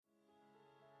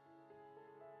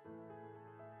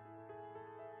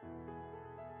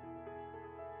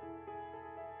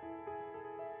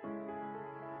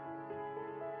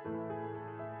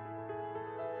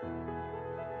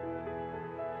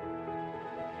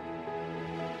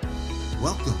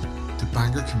Welcome to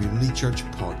Bangor Community Church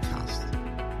Podcast.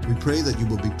 We pray that you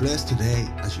will be blessed today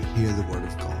as you hear the Word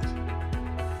of God.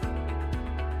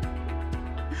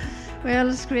 Well,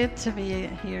 it's great to be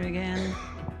here again.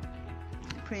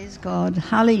 Praise God.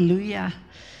 Hallelujah.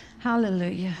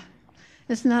 Hallelujah.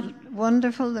 Isn't that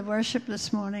wonderful, the worship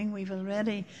this morning? We've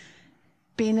already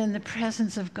been in the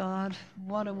presence of God.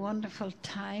 What a wonderful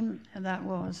time that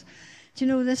was. Do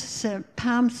you know this is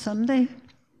Palm Sunday?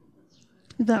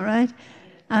 Is that right?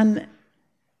 And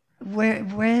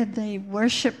where they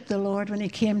worshipped the Lord when he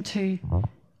came to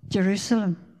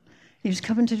Jerusalem. He was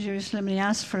coming to Jerusalem and he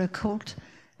asked for a coat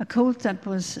that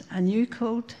was a new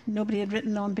coat nobody had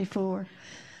written on before.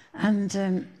 And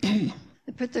they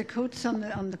put their coats on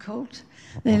the coat.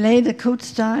 They laid the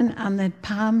coats down and they had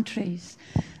palm trees,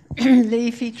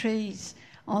 leafy trees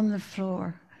on the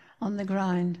floor, on the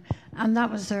ground. And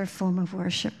that was their form of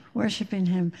worship, worshipping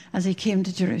him as he came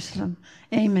to Jerusalem.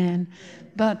 Amen.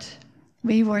 But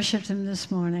we worshipped him this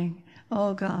morning.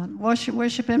 Oh God,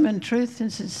 worship him in truth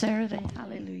and sincerity.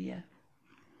 Hallelujah.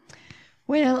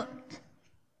 Well,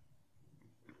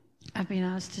 I've been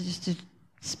asked to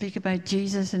speak about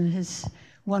Jesus and his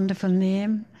wonderful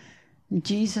name. And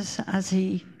Jesus as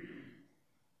he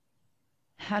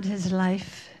had his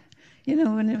life. You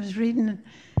know, when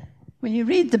you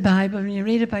read the Bible, when you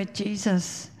read about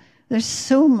Jesus, there's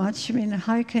so much. I mean,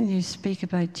 how can you speak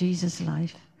about Jesus'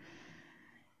 life?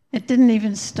 It didn't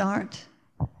even start.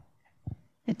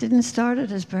 It didn't start at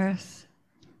his birth.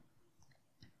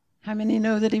 How many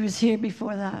know that he was here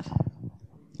before that?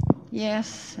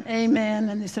 Yes, amen.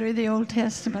 And through the Old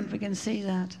Testament we can see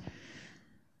that.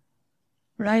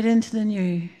 Right into the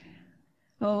New.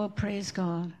 Oh, praise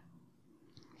God.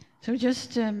 So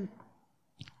just, I'll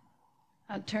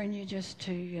turn you just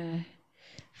to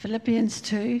Philippians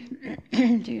 2.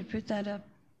 Do you put that up?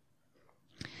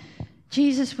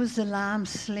 Jesus was the Lamb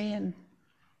slain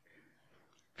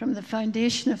from the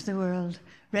foundation of the world.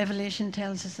 Revelation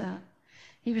tells us that.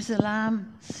 He was the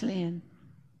Lamb slain.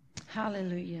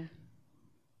 Hallelujah.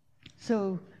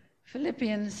 So,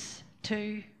 Philippians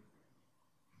 2,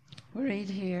 we read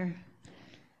here.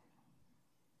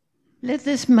 Let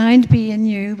this mind be in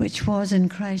you, which was in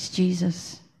Christ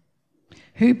Jesus,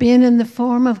 who being in the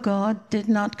form of God did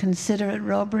not consider it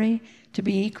robbery to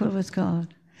be equal with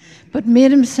God, but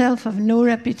made himself of no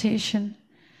reputation,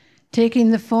 taking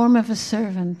the form of a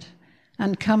servant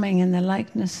and coming in the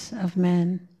likeness of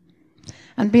men.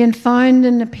 And being found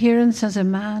in appearance as a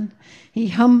man, he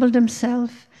humbled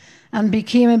himself and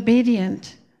became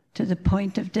obedient to the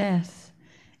point of death,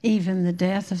 even the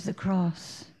death of the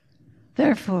cross.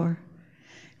 Therefore,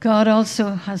 God also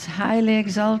has highly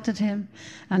exalted him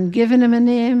and given him a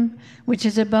name which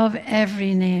is above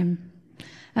every name.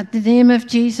 At the name of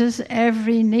Jesus,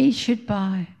 every knee should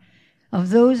bow,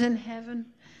 of those in heaven,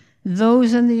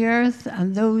 those on the earth,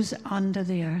 and those under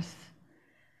the earth.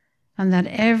 And that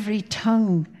every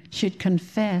tongue should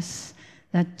confess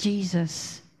that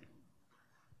Jesus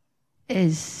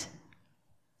is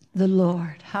the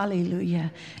Lord.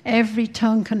 Hallelujah. Every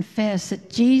tongue confess that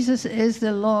Jesus is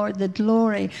the Lord, the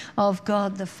glory of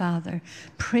God the Father.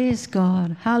 Praise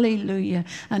God. Hallelujah.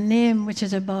 A name which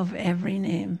is above every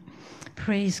name.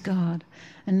 Praise God.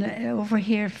 And over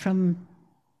here from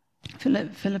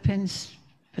Philippians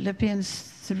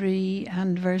 3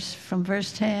 and from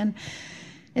verse 10,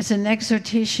 it's an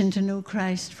exhortation to know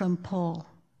Christ from Paul.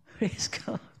 Praise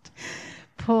God.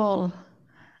 Paul,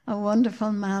 a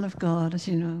wonderful man of God, as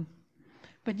you know.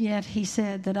 But yet he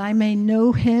said that I may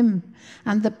know him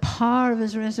and the power of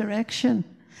his resurrection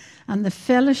and the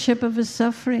fellowship of his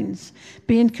sufferings,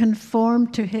 being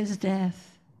conformed to his death,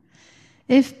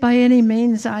 if by any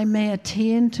means I may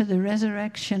attain to the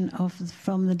resurrection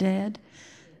from the dead.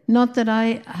 Not that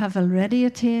I have already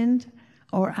attained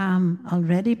or am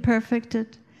already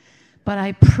perfected, but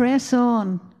I press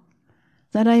on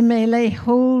that I may lay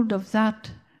hold of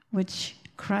that which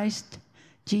Christ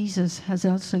Jesus has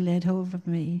also laid hold of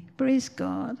me. Praise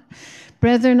God.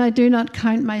 Brethren, I do not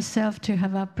count myself to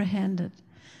have apprehended,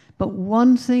 but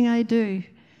one thing I do,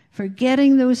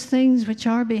 forgetting those things which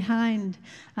are behind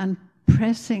and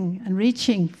pressing and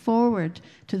reaching forward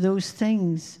to those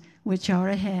things which are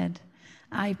ahead,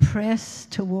 I press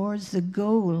towards the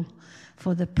goal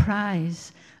for the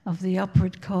prize of the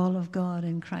upward call of God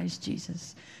in Christ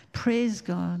Jesus. Praise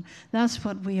God. That's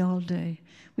what we all do.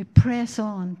 We press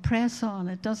on, press on.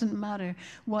 It doesn't matter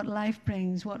what life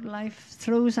brings, what life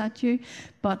throws at you,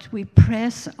 but we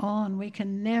press on. We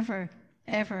can never,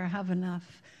 ever have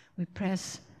enough. We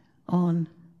press on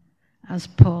as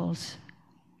Paul's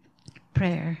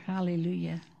prayer.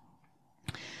 Hallelujah.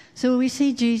 So we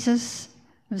see Jesus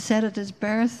was said at his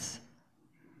birth,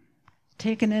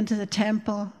 taken into the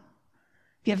temple,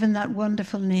 given that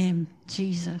wonderful name,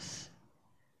 Jesus.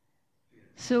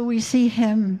 So we see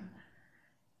him,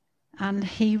 and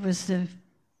he was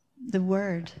the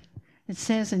Word. It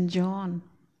says in John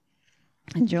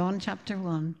chapter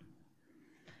 1,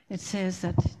 it says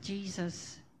that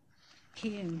Jesus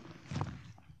came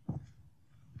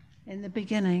in the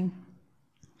beginning.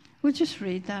 We'll just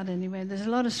read that anyway. There's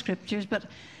a lot of scriptures, but,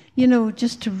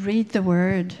 just to read the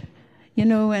Word.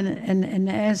 In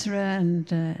Ezra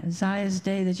and Isaiah's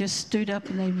day, they just stood up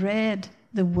and they read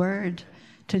the Word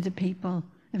to the people.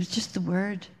 It was just the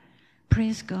Word.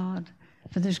 Praise God,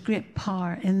 for there's great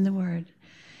power in the Word.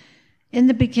 In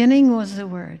the beginning was the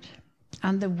Word,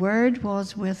 and the Word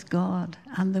was with God,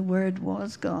 and the Word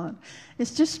was God.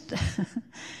 It's just,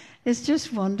 it's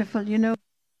just wonderful. You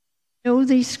know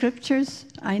these scriptures.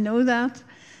 I know that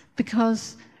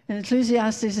because in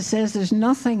Ecclesiastes it says there's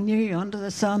nothing new under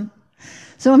the sun.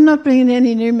 So I'm not bringing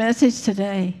any new message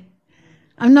today.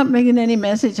 I'm not bringing any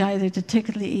message either to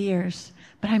tickle the ears,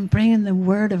 but I'm bringing the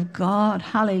Word of God.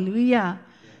 Hallelujah.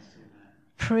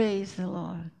 Praise the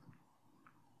Lord.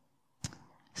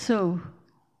 So,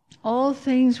 all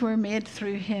things were made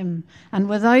through him, and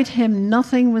without him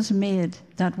nothing was made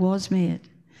that was made.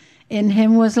 In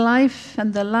him was life,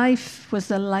 and the life was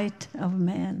the light of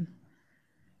men.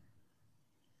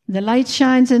 The light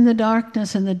shines in the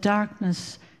darkness, and the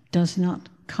darkness does not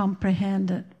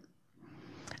comprehend it.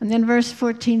 And then verse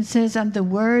 14 says, and the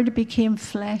Word became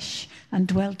flesh and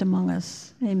dwelt among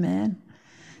us. Amen.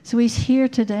 So he's here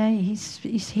today.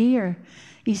 He's here.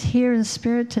 He's here in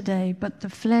spirit today, but the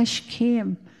flesh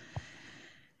came.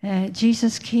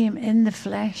 Jesus came in the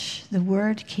flesh. The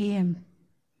Word came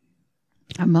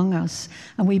among us,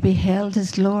 and we beheld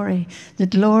his glory, the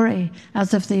glory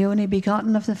as of the only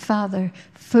begotten of the Father,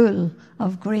 full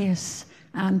of grace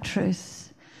and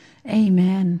truth.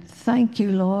 Amen. Thank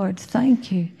you, Lord.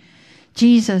 Thank you.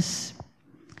 Jesus,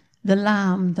 the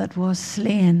Lamb that was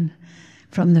slain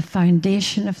from the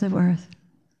foundation of the earth.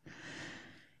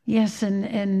 Yes,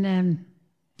 and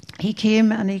he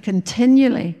came and he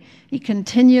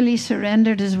continually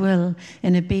surrendered his will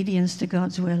in obedience to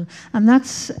God's will. And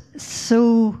that's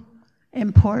so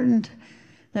important,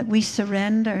 that we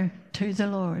surrender to the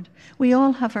Lord. We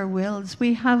all have our wills.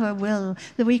 We have a will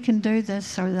that we can do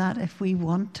this or that if we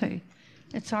want to.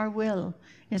 It's our will.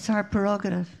 It's our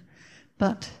prerogative.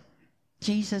 But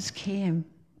Jesus came,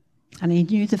 and he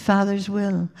knew the Father's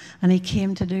will, and he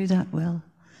came to do that will.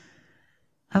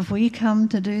 Have we come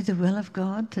to do the will of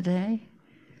God today?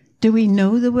 Do we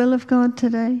know the will of God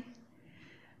today?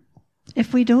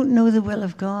 If we don't know the will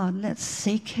of God, let's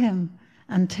seek him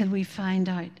until we find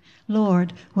out,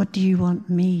 Lord, what do you want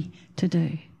me to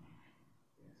do?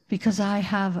 Because I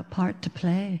have a part to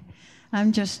play.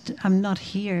 I'm not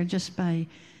here just by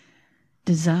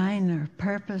design or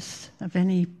purpose of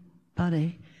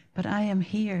anybody, but I am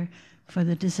here for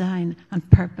the design and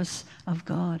purpose of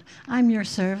God. I'm your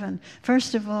servant.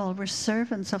 First of all, we're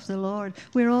servants of the Lord.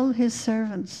 We're all his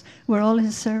servants. We're all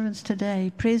his servants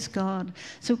today. Praise God.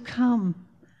 So come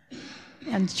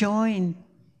and join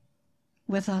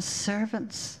with us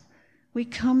servants. We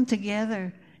come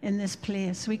together in this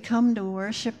place. We come to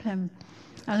worship him,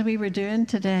 as we were doing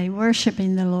today,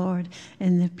 worshiping the Lord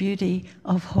in the beauty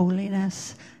of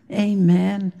holiness.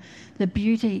 Amen. The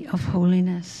beauty of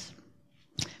holiness.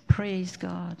 Praise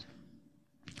God.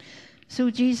 So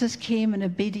Jesus came in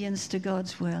obedience to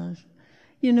God's will.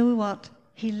 You know what?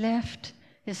 He left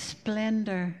his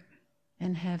splendor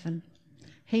in heaven.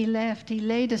 He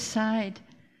laid aside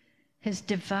his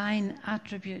divine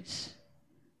attributes,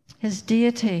 his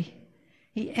deity.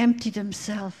 He emptied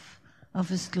himself of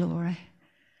his glory.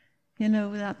 You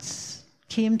know, that's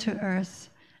came to earth.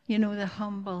 You know, the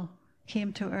humble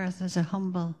came to earth as a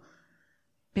humble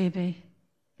baby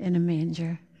in a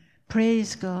manger.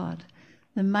 Praise God,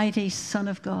 the mighty Son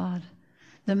of God,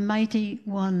 the mighty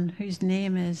one whose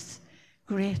name is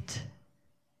Great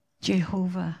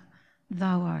Jehovah,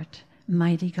 thou art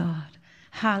mighty God.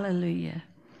 Hallelujah.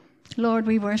 Lord,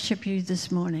 we worship you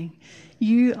this morning.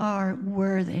 You are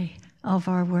worthy of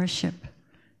our worship.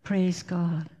 Praise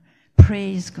God.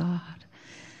 Praise God.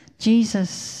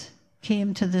 Jesus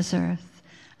came to this earth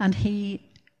and he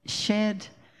shed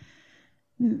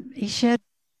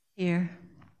tear.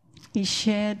 He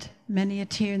shed many a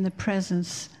tear in the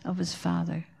presence of his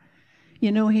Father.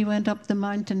 You know, he went up the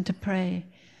mountain to pray.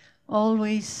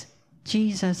 Always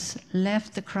Jesus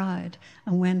left the crowd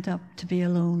and went up to be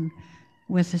alone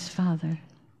with his Father.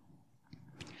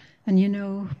 And you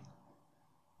know,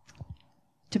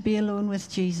 to be alone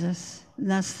with Jesus,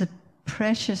 that's the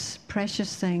precious,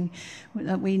 precious thing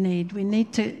that we need. We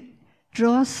need to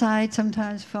draw aside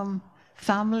sometimes from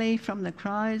family, from the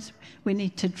crowds. We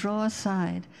need to draw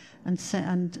aside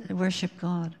and worship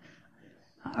God.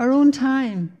 Our own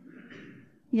time.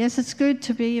 Yes, it's good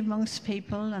to be amongst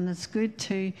people, and it's good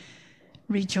to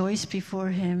rejoice before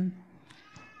Him.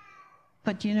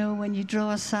 But when you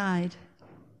draw aside,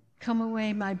 come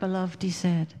away, my beloved, He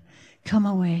said. Come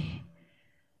away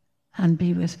and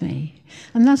be with me.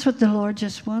 And that's what the Lord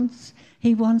just wants.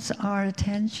 He wants our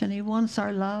attention. He wants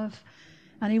our love.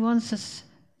 And He wants us,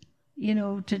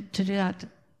 to do that,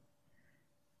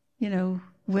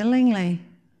 willingly,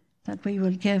 that we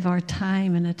will give our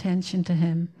time and attention to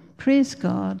Him. Praise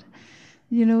God.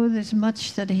 There's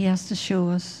much that He has to show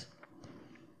us.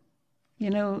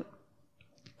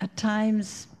 At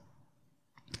times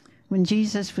when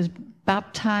Jesus was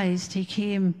baptized, He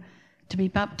came to be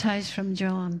baptized from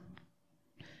John.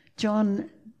 John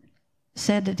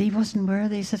said that he wasn't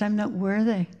worthy. He said, I'm not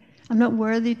worthy. I'm not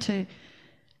worthy to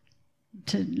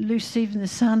loose even the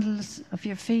sandals of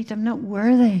your feet. I'm not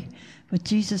worthy. But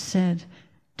Jesus said,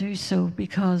 do so,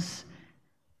 because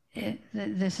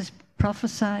this is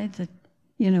prophesied that,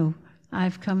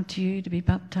 I've come to you to be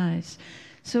baptized.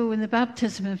 So in the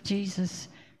baptism of Jesus,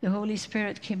 the Holy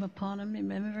Spirit came upon Him,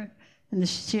 remember, in the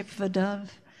shape of a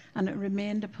dove, and it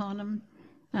remained upon Him.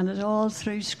 And it all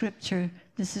through Scripture,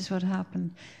 this is what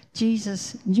happened.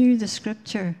 Jesus knew the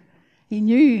Scripture. He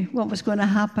knew what was going to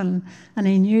happen, and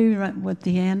He knew what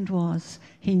the end was.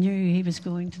 He knew He was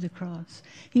going to the cross.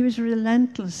 He was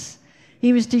relentless.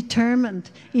 He was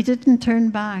determined. He didn't turn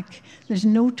back. There's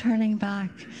no turning back.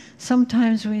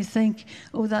 Sometimes we think,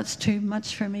 oh, that's too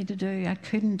much for me to do. I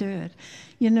couldn't do it.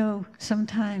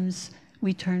 Sometimes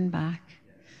we turn back.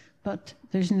 But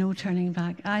there's no turning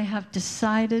back. I have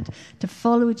decided to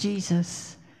follow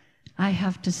Jesus. I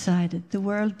have decided. The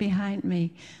world behind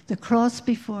me, the cross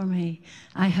before me,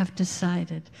 I have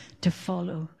decided to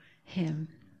follow Him.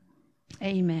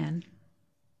 Amen.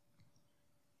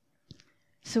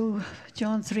 So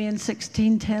John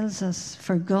 3:16 tells us,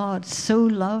 for God so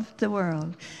loved the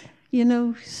world.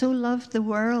 So loved the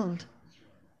world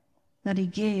that He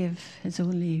gave His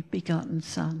only begotten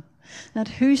Son, that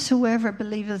whosoever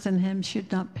believeth in Him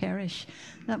should not perish.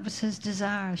 That was His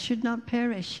desire, should not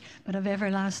perish, but have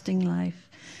everlasting life.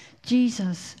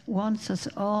 Jesus wants us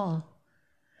all.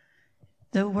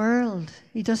 The world,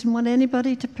 He doesn't want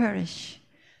anybody to perish.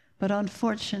 But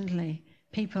unfortunately,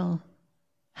 people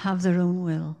have their own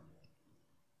will.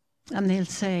 And they'll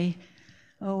say,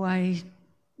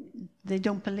 they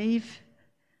don't believe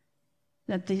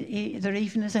that there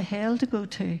even is a hell to go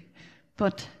to.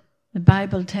 But the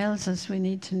Bible tells us we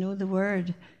need to know the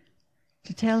Word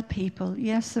to tell people,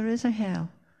 yes, there is a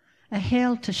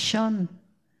hell to shun,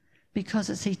 because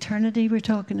it's eternity we're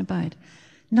talking about,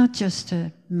 not just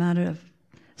a matter of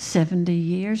 70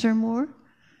 years or more,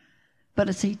 but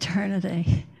it's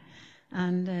eternity.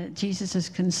 And Jesus is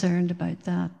concerned about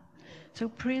that. So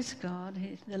praise God,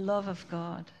 the love of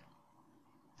God.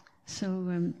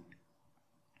 So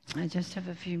I just have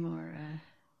a few more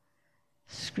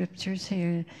scriptures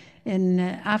here.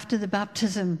 After his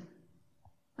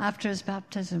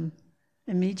baptism,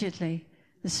 immediately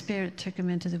the Spirit took Him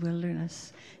into the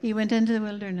wilderness. He went into the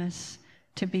wilderness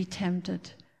to be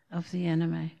tempted of the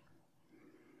enemy.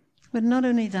 But not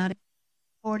only that,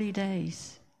 40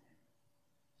 days.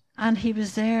 And He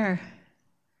was there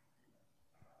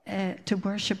to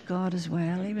worship God as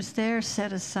well. He was there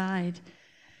set aside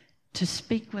to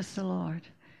speak with the Lord.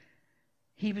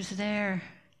 He was there,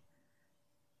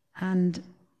 and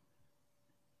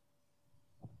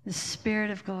the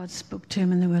Spirit of God spoke to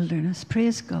Him in the wilderness.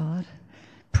 Praise God.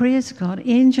 Praise God.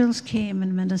 Angels came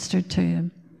and ministered to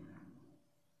Him.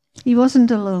 He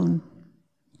wasn't alone.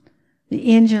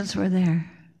 The angels were there.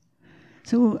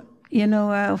 So,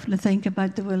 I often think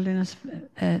about the wilderness,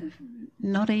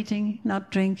 not eating,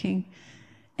 not drinking,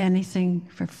 anything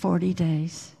for 40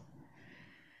 days.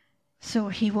 So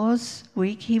He was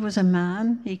weak. He was a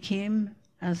man. He came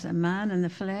as a man in the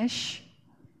flesh,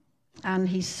 and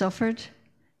He suffered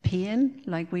pain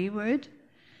like we would.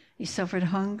 He suffered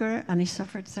hunger and He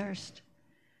suffered thirst.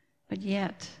 But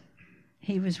yet,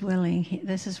 He was willing.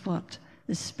 This is what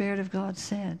the Spirit of God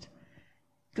said.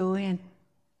 Go in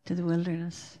to the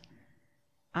wilderness.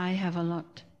 I have a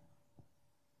lot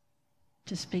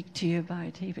to speak to you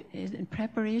about. In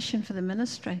preparation for the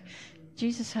ministry,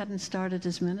 Jesus hadn't started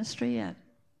His ministry yet.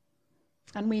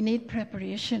 And we need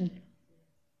preparation.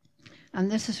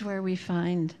 And this is where we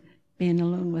find being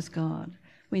alone with God.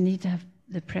 We need to have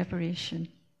the preparation.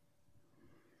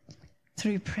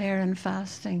 Through prayer and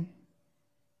fasting,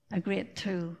 a great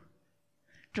tool.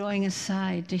 Drawing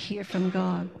aside to hear from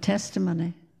God,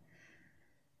 testimony.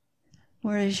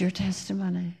 Where is your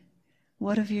testimony?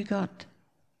 What have you got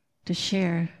to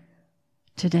share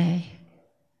today?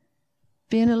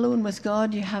 Being alone with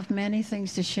God, you have many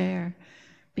things to share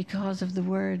because of the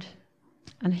Word,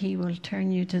 and He will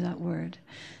turn you to that Word.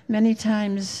 Many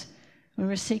times when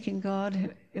we're seeking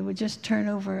God, it would just turn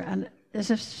over, and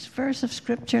there's a verse of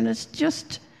Scripture, and it's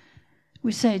just,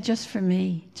 we say, just for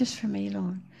me,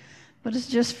 Lord. But it's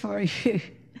just for you.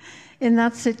 In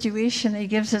that situation, He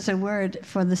gives us a word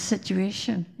for the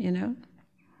situation, you know.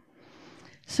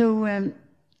 So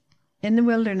in the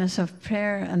wilderness of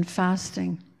prayer and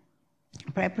fasting,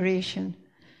 preparation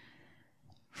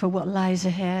for what lies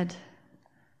ahead,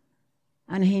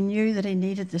 and he knew that he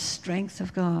needed the strength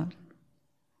of God.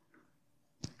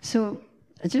 So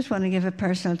I just want to give a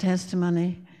personal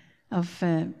testimony of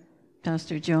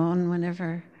Pastor John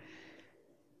whenever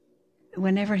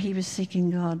he was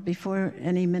seeking God before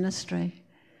any ministry,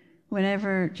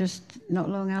 whenever just not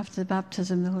long after the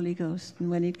baptism of the Holy Ghost, and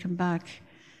when he'd come back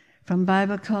from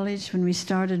Bible college, when we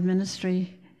started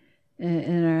ministry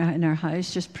in our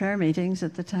house, just prayer meetings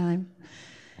at the time.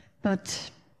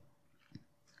 But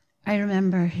I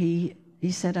remember he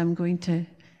said, I'm going to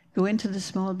go into the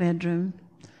small bedroom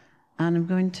and I'm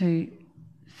going to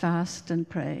fast and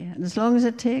pray. And as long as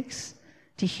it takes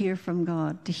to hear from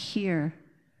God, to hear.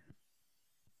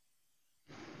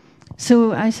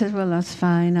 So I said, well, that's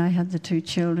fine. I had the 2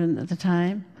 children at the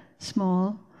time,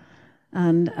 small.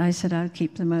 And I said, I'll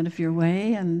keep them out of your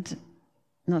way and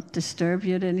not disturb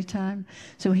you at any time.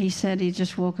 So he said he'd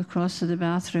just walk across to the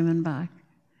bathroom and back.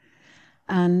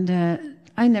 And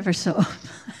I never saw him.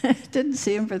 I didn't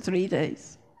see him for 3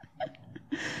 days.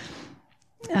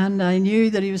 And I knew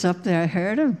that he was up there. I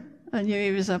heard him. I knew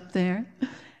he was up there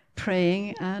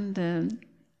praying, and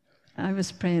I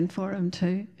was praying for him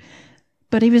too.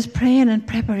 But he was praying in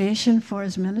preparation for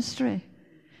his ministry.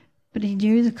 But he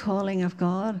knew the calling of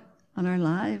God on our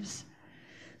lives.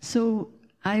 So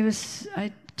I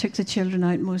took the children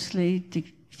out mostly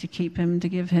to keep him, to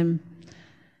give him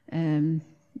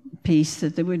peace,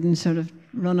 that they wouldn't sort of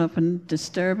run up and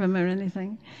disturb him or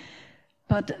anything.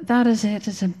 But that is it.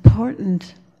 It's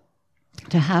important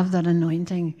to have that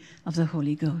anointing of the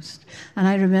Holy Ghost. And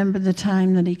I remember the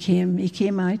time that he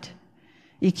came out.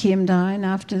 He came down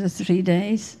after the 3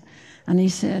 days, and he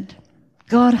said,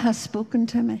 God has spoken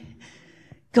to me.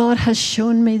 God has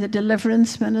shown me the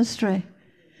deliverance ministry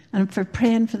and for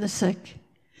praying for the sick.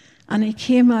 And he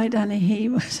came out, and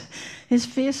his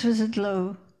face was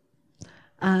aglow.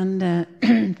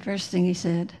 And first thing he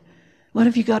said, what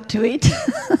have you got to eat?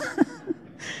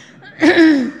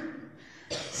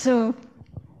 So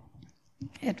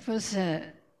it was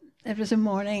a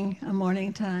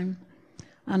morning time.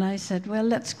 And I said, well,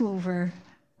 let's go over.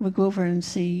 We'll go over and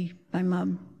see my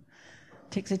mum,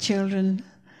 take the children.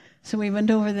 So we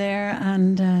went over there,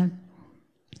 and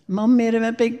Mum made him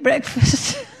a big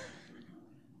breakfast.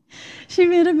 She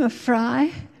made him a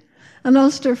fry, an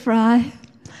Ulster fry.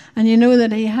 And you know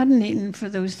that he hadn't eaten for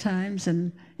those times,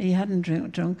 and he hadn't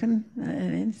drunken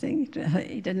anything.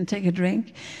 He didn't take a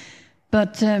drink.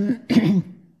 But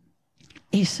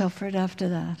he suffered after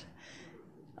that.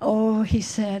 Oh, he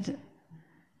said,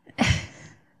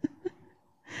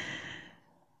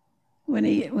 when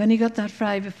he got that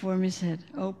fry before me, he said,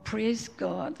 oh, praise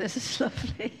God, this is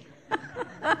lovely.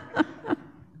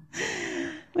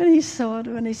 When he saw it,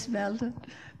 when he smelled it.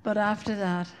 But after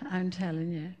that, I'm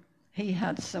telling you, he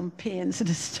had some pains in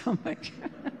his stomach.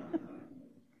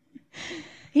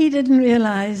 He didn't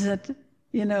realize that,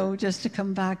 just to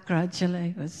come back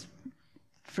gradually with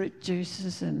fruit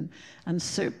juices and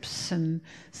soups and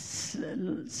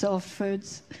soft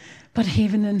foods. But he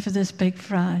went in for this big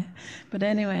fry. But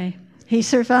anyway, he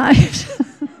survived.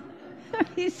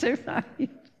 He survived.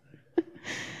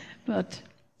 But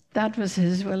that was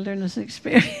his wilderness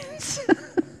experience.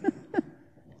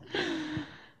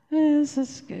 Yes,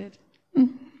 that's good.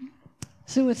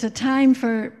 So it's a time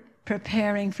for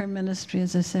preparing for ministry,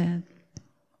 as I said.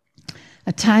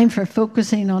 A time for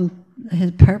focusing on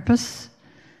his purpose,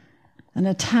 and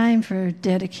a time for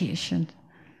dedication.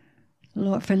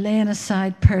 Lord, for laying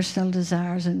aside personal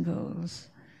desires and goals.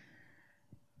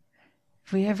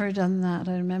 If we ever done that,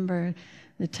 I remember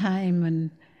the time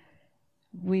when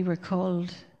we were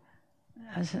called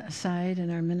aside in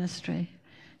our ministry,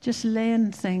 just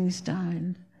laying things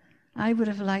down. I would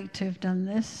have liked to have done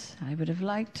this. I would have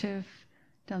liked to have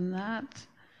done that.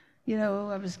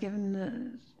 I was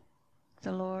given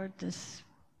the Lord this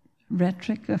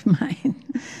rhetoric of mine,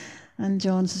 and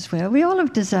John's as well. We all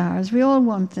have desires. We all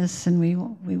want this, and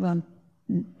we want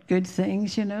good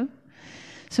things,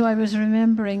 So I was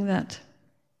remembering that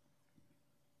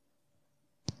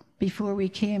before we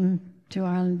came to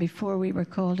Ireland before we were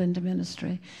called into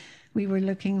ministry, we were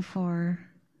looking for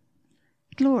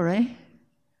glory.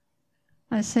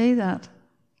 I say that.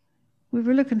 We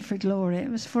were looking for glory. It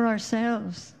was for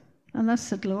ourselves, and that's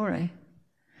the glory.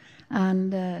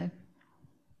 And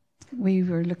we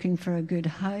were looking for a good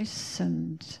house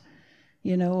and,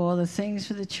 all the things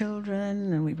for the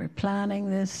children, and we were planning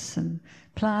this and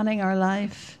planning our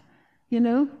life,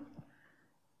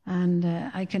 And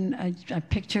I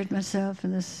pictured myself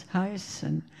in this house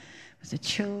and with the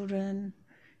children,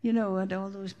 and all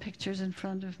those pictures in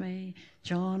front of me.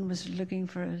 John was looking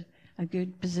for a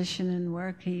good position in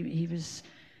work. He was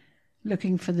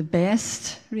looking for the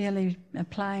best, really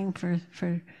applying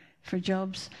for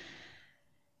jobs.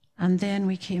 And then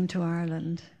we came to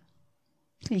Ireland.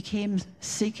 He came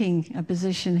seeking a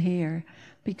position here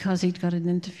because he'd got an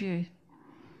interview.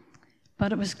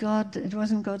 But it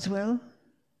wasn't God's will.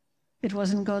 It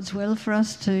wasn't God's will for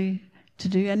us to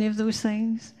do any of those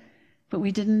things. But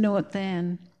we didn't know it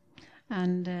then.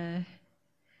 And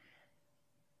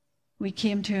we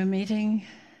came to a meeting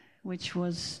which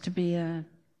was to be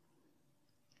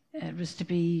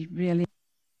really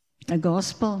a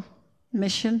gospel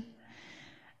mission.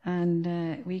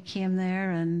 And we came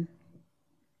there, and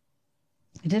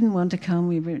we didn't want to come.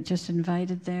 We were just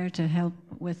invited there to help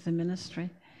with the ministry.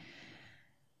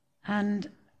 And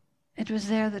it was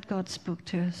there that God spoke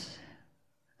to us.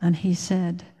 And he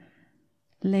said,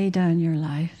 lay down your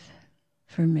life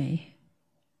for me.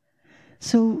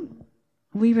 So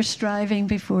we were striving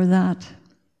before that.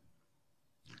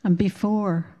 And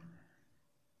before,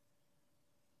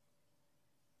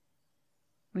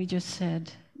 we just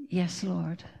said, yes,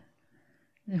 Lord.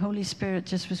 The Holy Spirit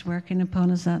just was working upon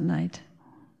us that night.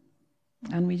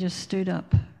 And we just stood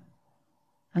up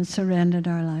and surrendered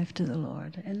our life to the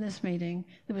Lord. In this meeting,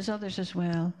 there was others as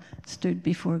well, stood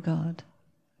before God.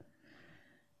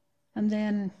 And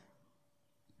then,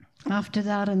 after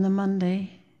that, on the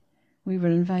Monday, we were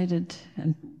invited,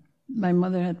 and my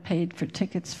mother had paid for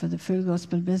tickets for the Full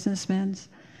Gospel Businessmen's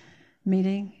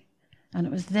meeting, and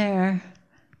it was there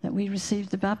that we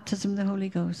received the baptism of the Holy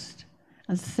Ghost.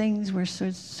 And things were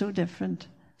so different,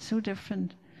 so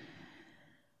different.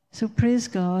 So praise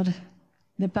God,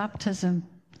 the baptism.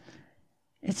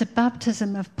 It's a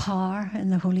baptism of power in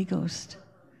the Holy Ghost.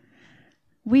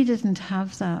 We didn't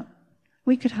have that.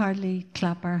 We could hardly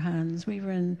clap our hands. We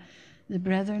were in the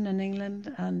Brethren in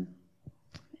England, and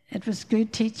it was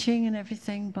good teaching and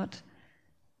everything, but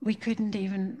we couldn't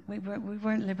even, we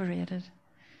weren't liberated.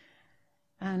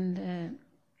 And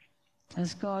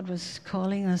as God was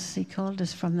calling us, he called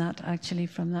us from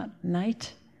that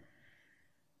night.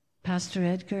 Pastor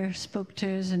Edgar spoke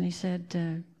to us, and he said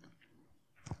to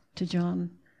John,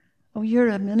 oh, you're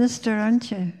a minister, aren't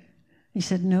you? He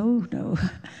said, no,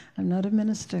 I'm not a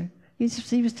minister. He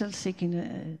was still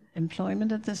seeking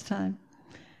employment at this time.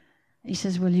 He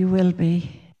says, well, you will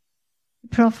be. He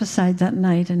prophesied that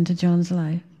night into John's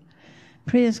life.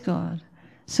 Praise God.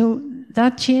 So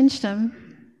that changed him.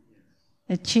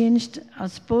 It changed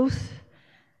us both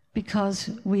because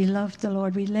we loved the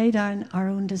Lord. We laid down our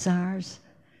own desires.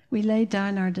 We laid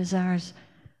down our desires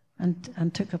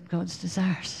and took up God's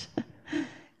desires.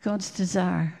 God's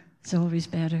desire is always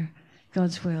better.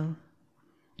 God's will.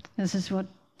 This is what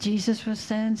Jesus was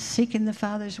saying, seeking the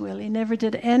Father's will. He never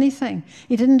did anything.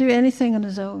 He didn't do anything on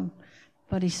his own,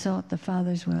 but he sought the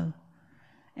Father's will.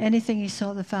 Anything he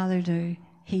saw the Father do,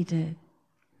 he did.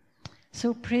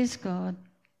 So praise God.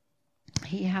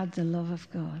 He had the love of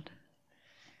God.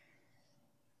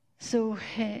 So,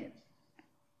 I'll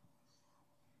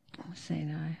say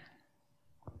now,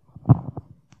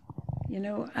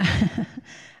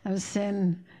 I was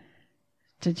saying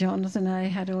to Jonathan, I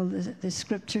had all the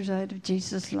scriptures out of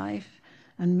Jesus' life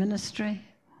and ministry,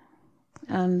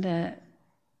 and I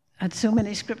had so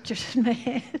many scriptures in my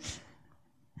head.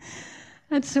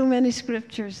 I had so many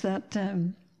scriptures that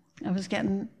I was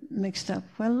getting mixed up.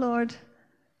 Well, Lord,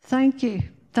 thank you.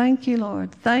 Thank you,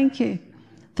 Lord. Thank you.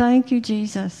 Thank you,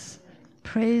 Jesus.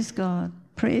 Praise God.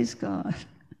 Praise God.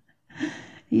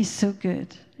 He's so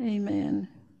good. Amen.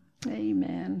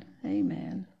 Amen.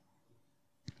 Amen.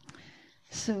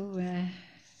 So,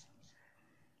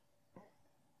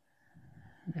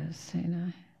 let's see now.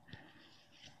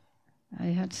 I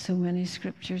had so many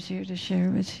scriptures here to share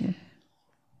with you.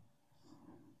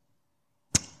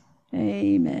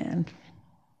 Amen.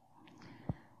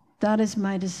 That is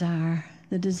my desire,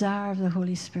 the desire of the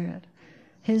Holy Spirit.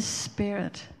 His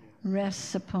Spirit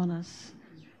rests upon us.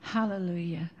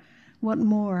 Hallelujah. What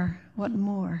more? What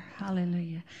more?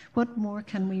 Hallelujah. What more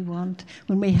can we want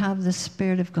when we have the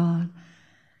Spirit of God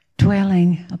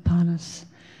dwelling upon us?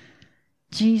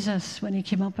 Jesus, when he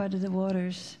came up out of the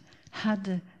waters, had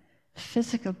the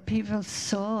physical, people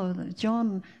saw,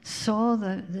 John saw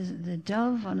the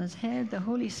dove on his head. The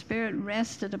Holy Spirit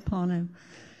rested upon him.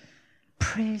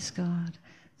 Praise God.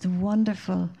 The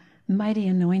wonderful, mighty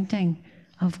anointing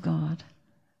of God.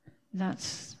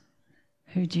 That's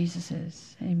who Jesus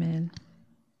is. Amen.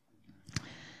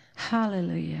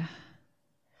 Hallelujah.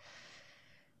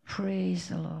 Praise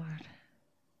the Lord.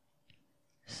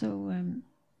 So I'm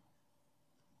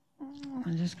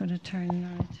just going to turn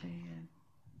now to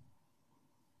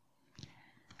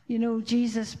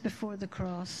Jesus before the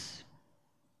cross.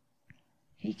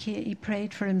 He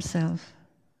prayed for himself.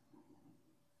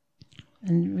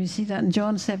 And we see that in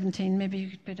John 17. Maybe you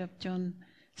could put up John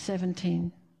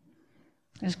 17.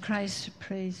 As Christ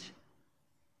prays,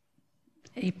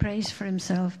 he prays for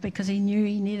himself because he knew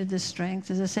he needed the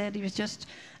strength. As I said, he was just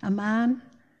a man,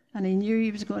 and he knew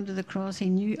he was going to the cross. He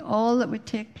knew all that would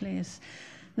take place,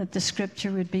 that the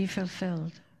scripture would be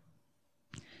fulfilled.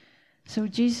 So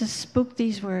Jesus spoke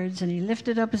these words, and he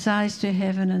lifted up his eyes to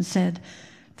heaven and said,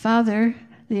 Father,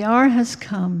 the hour has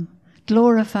come.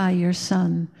 Glorify your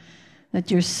Son,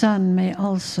 that your Son may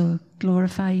also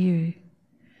glorify you.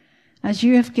 As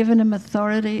you have given him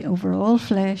authority over all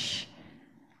flesh,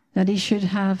 that he should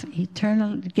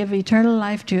give eternal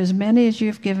life to as many as you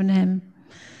have given him.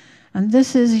 And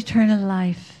this is eternal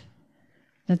life,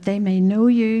 that they may know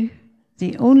you,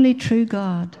 the only true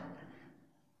God,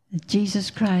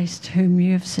 Jesus Christ, whom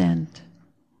you have sent.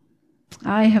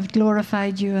 I have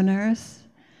glorified you on earth.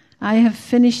 I have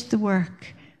finished the work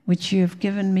which you have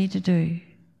given me to do.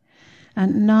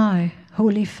 And now,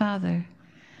 Holy Father,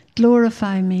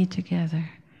 glorify me together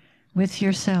with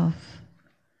yourself,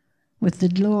 with the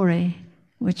glory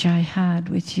which I had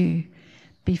with you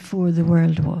before the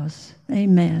world was.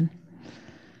 Amen.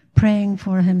 Praying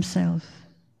for himself.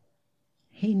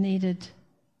 He needed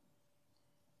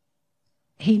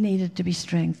to be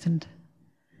strengthened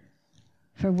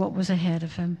for what was ahead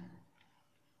of him.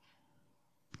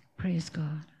 Praise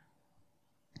God.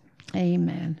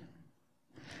 Amen.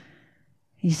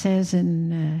 He says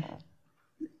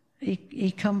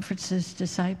he comforts his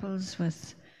disciples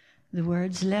with the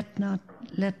words, let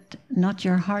not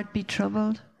your heart be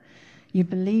troubled. You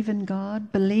believe in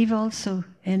God, believe also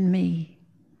in me.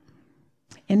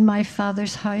 In my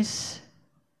Father's house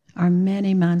are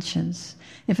many mansions.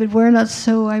 If it were not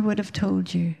so, I would have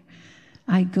told you.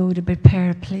 I go to prepare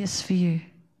a place for you.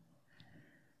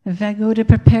 If I go to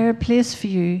prepare a place for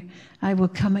you, I will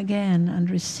come again and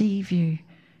receive you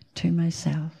to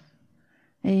myself.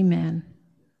 Amen.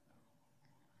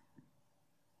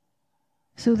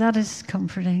 So that is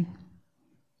comforting.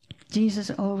 Jesus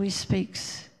always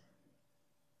speaks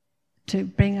to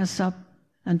bring us up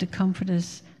and to comfort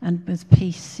us, and with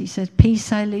peace. He said,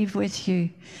 peace I leave with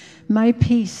you. My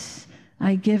peace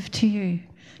I give to you.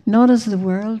 Not as the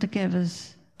world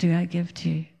gives, do I give to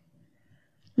you.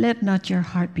 Let not your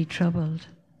heart be troubled,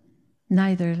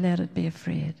 neither let it be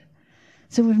afraid.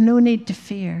 So we've no need to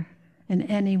fear in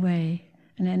any way,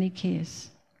 in any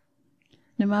case.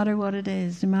 No matter what it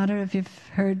is, no matter if you've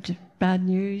heard bad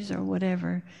news or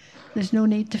whatever, there's no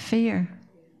need to fear.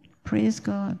 Praise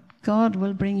God. God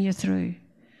will bring you through.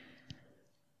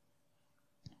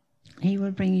 He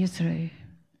will bring you through.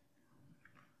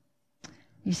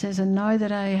 He says, and now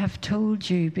that I have told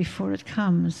you before it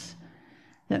comes,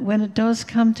 that when it does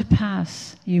come to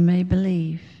pass, you may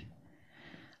believe.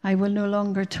 I will no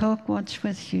longer talk much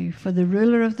with you, for the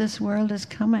ruler of this world is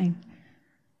coming,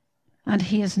 and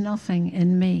he has nothing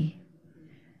in me,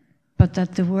 but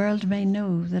that the world may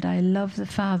know that I love the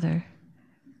Father,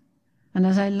 and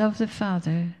as I love the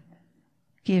Father,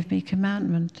 gave me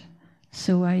commandment,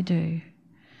 so I do.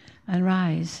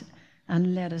 Arise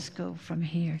and let us go from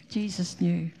here. Jesus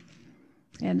knew.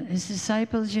 And his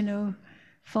disciples,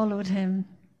 followed him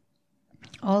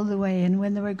all the way. And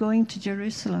when they were going to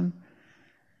Jerusalem,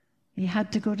 he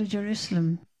had to go to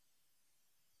Jerusalem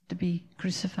to be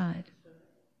crucified.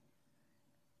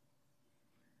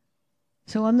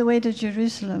 So on the way to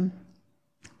Jerusalem,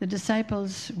 the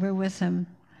disciples were with him.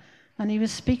 And he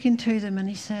was speaking to them, and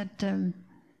he said,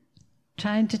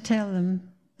 trying to tell them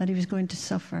that he was going to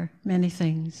suffer many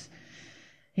things.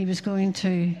 He was going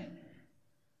to,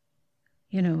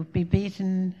 be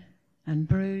beaten and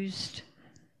bruised.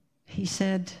 He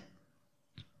said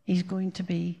he's going to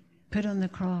be put on the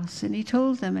cross. And he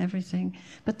told them everything.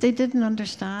 But they didn't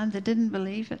understand. They didn't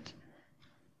believe it.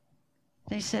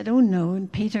 They said, oh no.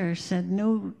 And Peter said,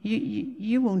 no,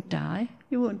 you won't die.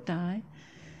 You won't die.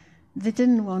 They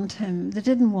didn't want him. They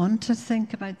didn't want to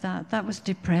think about that. That was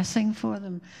depressing for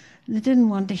them. They didn't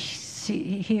want to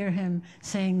hear him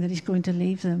saying that he's going to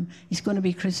leave them. He's going to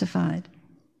be crucified.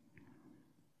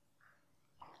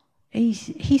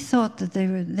 He thought that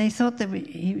they thought that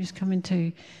he was coming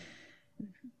to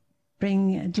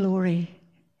bring glory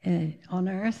on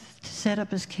earth, to set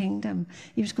up his kingdom.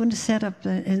 He was going to set up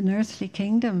an earthly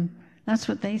kingdom. That's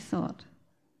what they thought,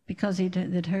 because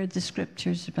they'd heard the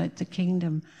scriptures about the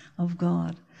kingdom of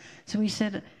God. So he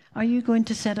said, "Are you going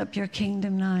to set up your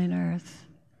kingdom now on earth?"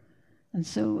 And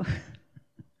so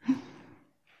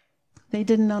they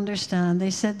didn't understand.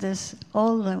 They said this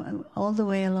all the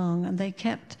way along, and they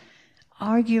kept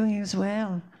arguing as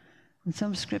well. And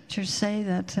some scriptures say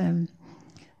that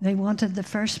they wanted the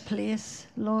first place.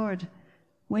 "Lord,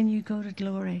 when you go to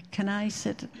glory, can I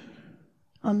sit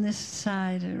on this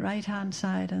side, the right-hand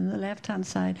side, and the left-hand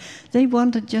side?" They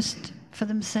wanted just for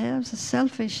themselves, a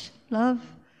selfish love,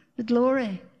 the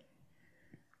glory.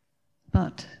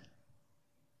 But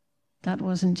that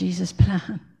wasn't Jesus'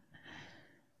 plan.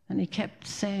 And he kept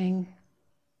saying,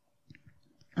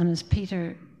 and as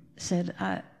Peter said,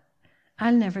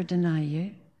 I'll never deny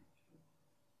you.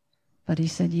 But he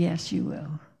said, "Yes, you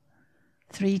will.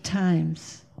 3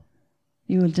 times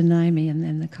you will deny me, and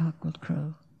then the cock will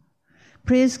crow."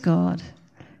 Praise God.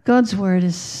 God's word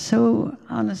is so,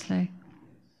 honestly,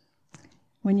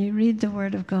 when you read the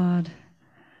word of God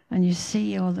and you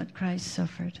see all that Christ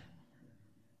suffered,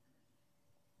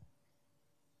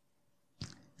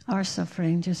 our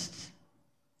suffering, just,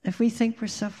 if we think we're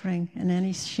suffering in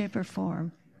any shape or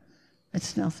form,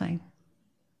 it's nothing.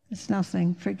 It's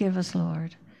nothing. Forgive us,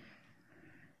 Lord.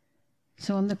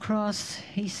 So on the cross,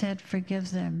 he said,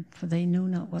 "Forgive them, for they know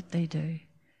not what they do."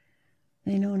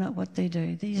 They know not what they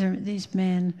do. These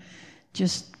men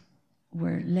just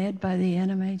were led by the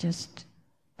enemy, just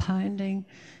pounding,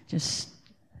 just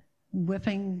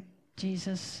whipping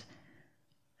Jesus,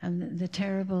 and the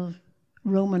terrible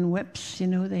Roman whips. You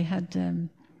know, they had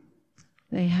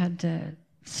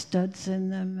studs in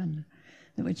them, and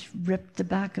which ripped the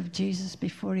back of Jesus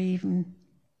before he even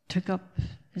took up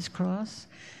his cross,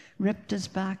 ripped his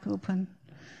back open.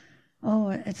 Oh,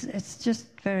 it's just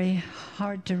very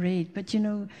hard to read. But you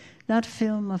know, that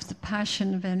film of The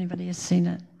Passion, if anybody has seen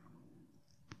it,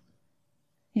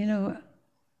 you know,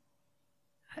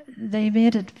 they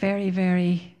made it very,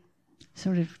 very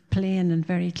sort of plain and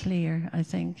very clear, I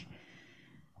think,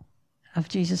 of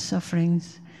Jesus'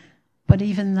 sufferings. But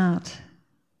even that,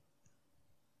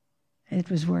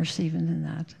 it was worse even than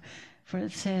that. For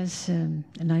it says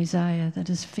in Isaiah that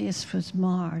his face was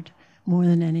marred more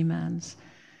than any man's.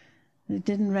 They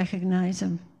didn't recognize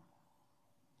him.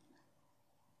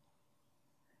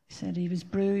 He said he was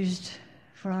bruised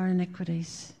for our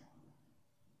iniquities.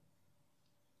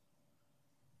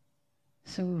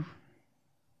 So,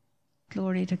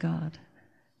 glory to God.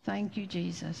 Thank you,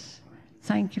 Jesus.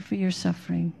 Thank you for your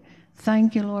suffering.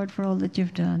 Thank you, Lord, for all that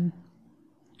you've done.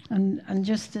 And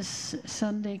just this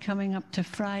Sunday coming up to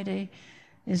Friday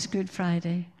is Good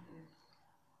Friday.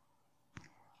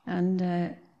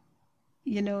 And,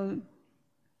 you know,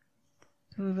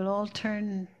 we will all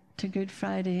turn to Good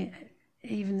Friday.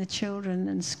 Even the children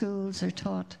in schools are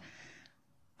taught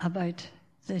about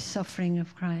the suffering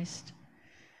of Christ.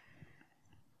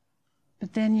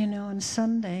 But then, you know, on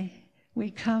Sunday, we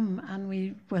come and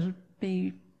we will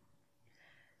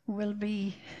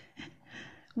be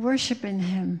worshiping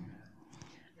him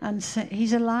and say,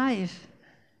 he's alive.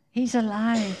 He's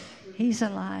alive. He's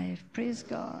alive. Praise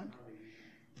God.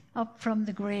 Up from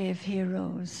the grave he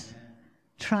arose,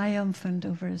 triumphant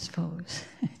over his foes.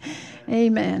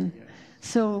 Amen.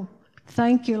 So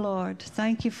thank you, Lord.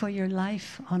 Thank you for your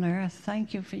life on earth.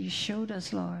 Thank you for you showed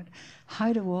us, Lord,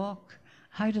 how to walk,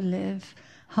 how to live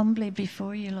humbly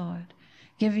before you, Lord,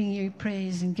 giving you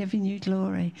praise and giving you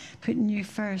glory, putting you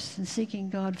first and seeking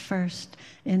God first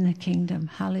in the kingdom.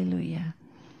 Hallelujah.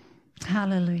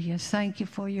 Hallelujah. Thank you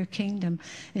for your kingdom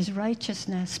is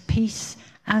righteousness, peace,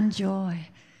 and joy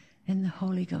in the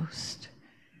Holy Ghost.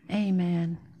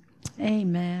 Amen.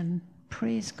 Amen.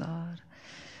 Praise God.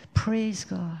 Praise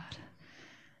God.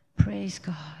 Praise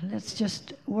God. Let's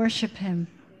just worship him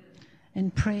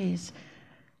in praise.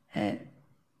 I've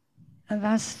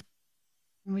asked,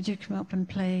 would you come up and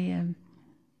play?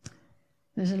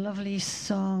 There's a lovely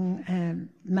song,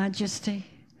 Majesty.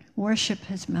 Worship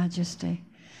his majesty.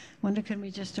 Wonder, can we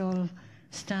just all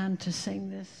stand to sing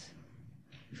this?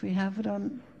 If we have it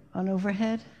on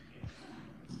overhead.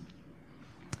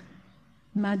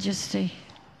 Majesty.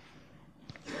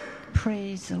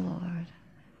 Praise the Lord.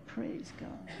 Praise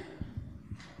God.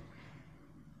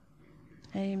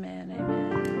 Amen,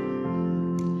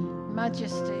 amen.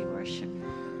 Majesty, worship.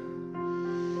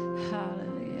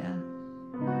 Hallelujah.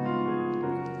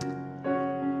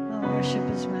 Oh, worship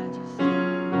His majesty.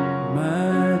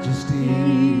 Majesty.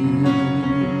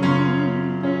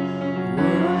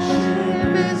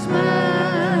 Worship His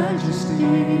majesty.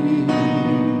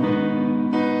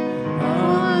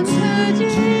 Unto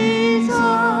Jesus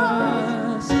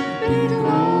be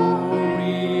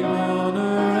glory,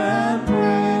 honor, and praise.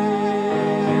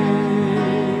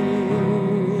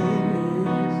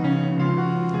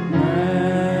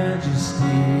 Majesty,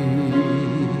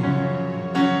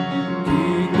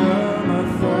 kingdom,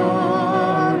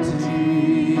 authority,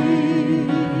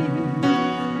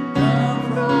 down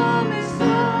from His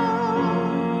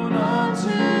throne unto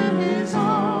His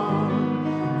own,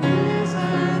 His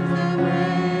anthem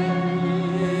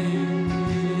reigns.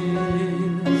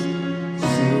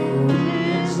 So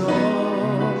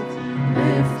exalt,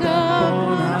 lift up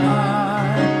on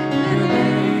high the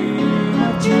name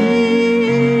of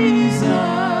Jesus.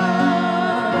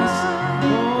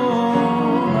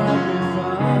 Oh,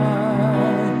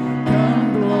 magnify, come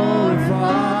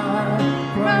glorify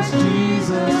Christ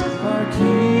Jesus our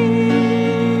King.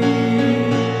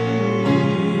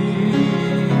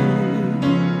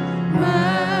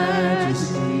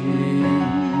 Majesty.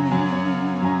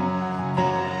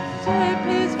 Worship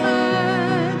His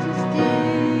majesty.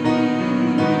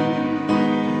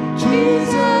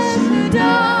 Jesus who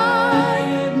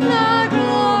died, now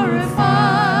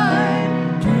glorified,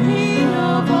 King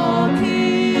of all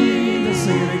kings. Let's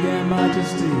sing it again,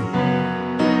 majesty.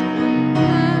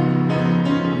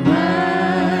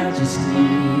 Majesty.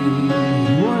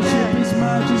 Worship His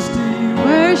majesty.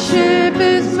 Worship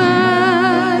His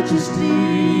majesty.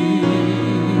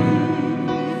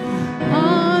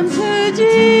 Unto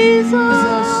Jesus.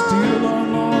 Jesus, still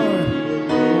on Lord.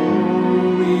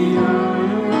 Glory,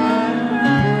 honor, and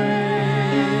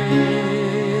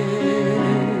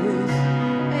praise.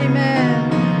 Amen.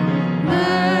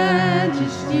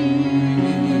 Majesty.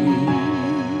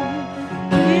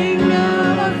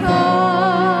 Kingdom,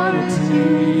 authority.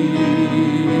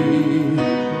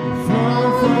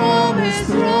 From His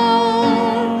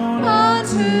throne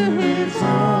unto His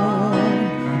own,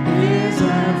 His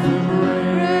anthem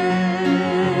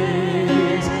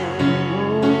reigns.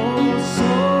 Oh,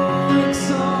 so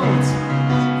exalt,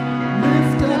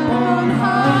 lift up on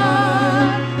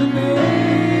high the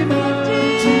name of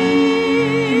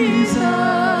Jesus.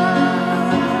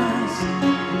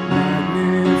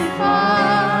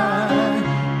 Magnify,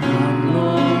 come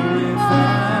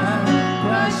glorify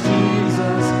Christ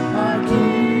Jesus our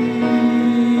King.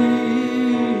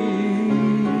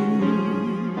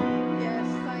 Yes,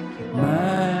 thank you, Lord.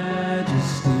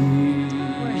 Majesty.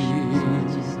 Worship His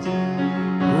majesty.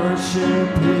 Worship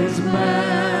His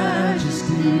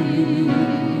majesty.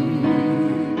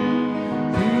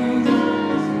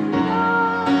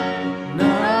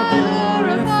 Now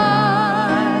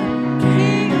glorified,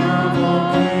 King of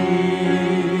all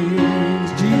kings.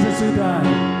 Jesus who died.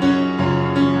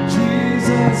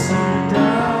 Jesus who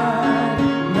died,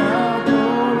 now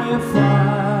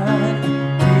glorified,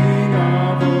 King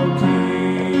of all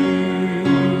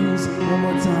kings. One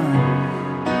more time.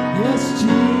 Yes,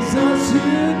 Jesus who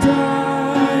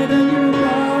died, and you're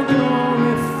now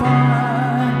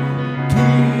glorified,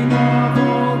 King of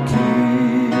all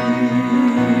kings.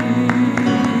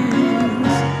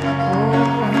 Oh,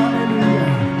 hallelujah.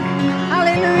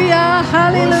 Hallelujah,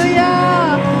 hallelujah.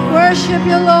 Worship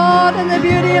you, Lord, in the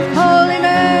beauty of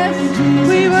holiness.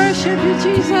 We worship you,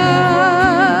 Jesus.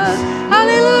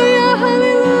 Hallelujah,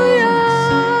 hallelujah.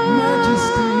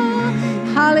 Majesty.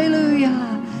 Hallelujah,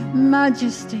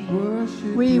 majesty.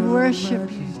 Worship We your worship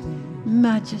you,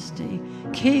 majesty.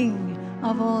 King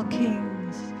of all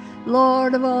kings,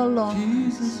 Lord of all lords.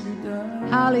 Jesus who died.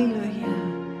 Hallelujah,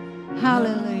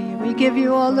 hallelujah. We give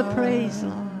you all the praise,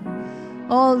 Lord,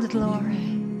 all the glory.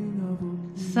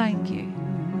 Thank you.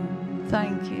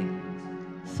 Thank you.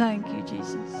 Thank you,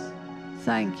 Jesus.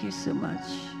 Thank you so much.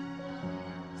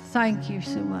 Thank you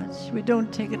so much. We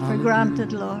don't take it for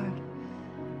granted, Lord.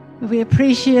 We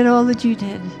appreciate all that you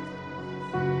did.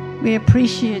 We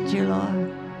appreciate you,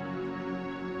 Lord.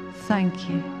 Thank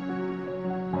you.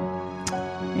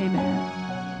 Amen.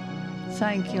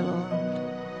 Thank you, Lord.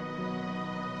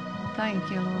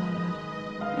 Thank you, Lord.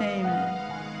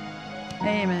 Amen.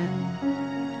 Amen.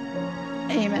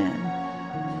 Amen.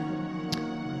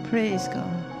 Praise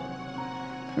God.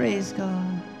 Praise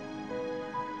God.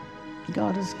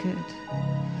 God is good.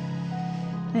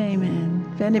 Amen.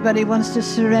 If anybody wants to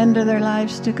surrender their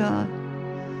lives to God,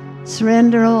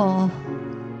 surrender all.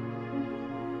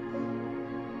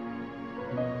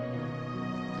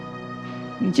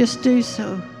 You just do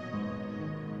so.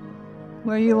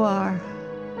 Where you are,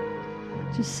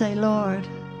 just say, Lord,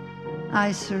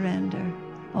 I surrender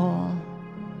all.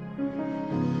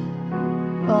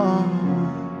 All.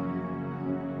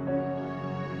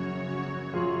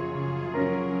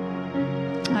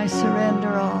 I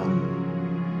surrender all.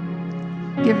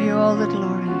 Give you all the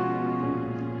glory.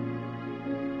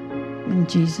 In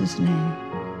Jesus' name.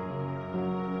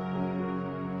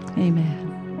 Amen.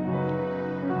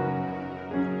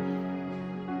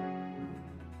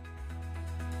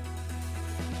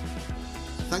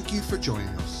 Thank you for joining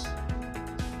us.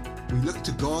 We look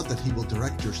to God that He will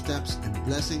direct your steps in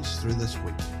blessings through this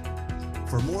week.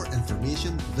 For more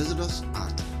information, visit us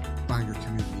at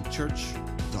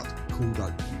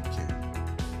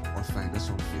bangorcommunitychurch.co.uk or find us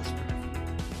on Facebook.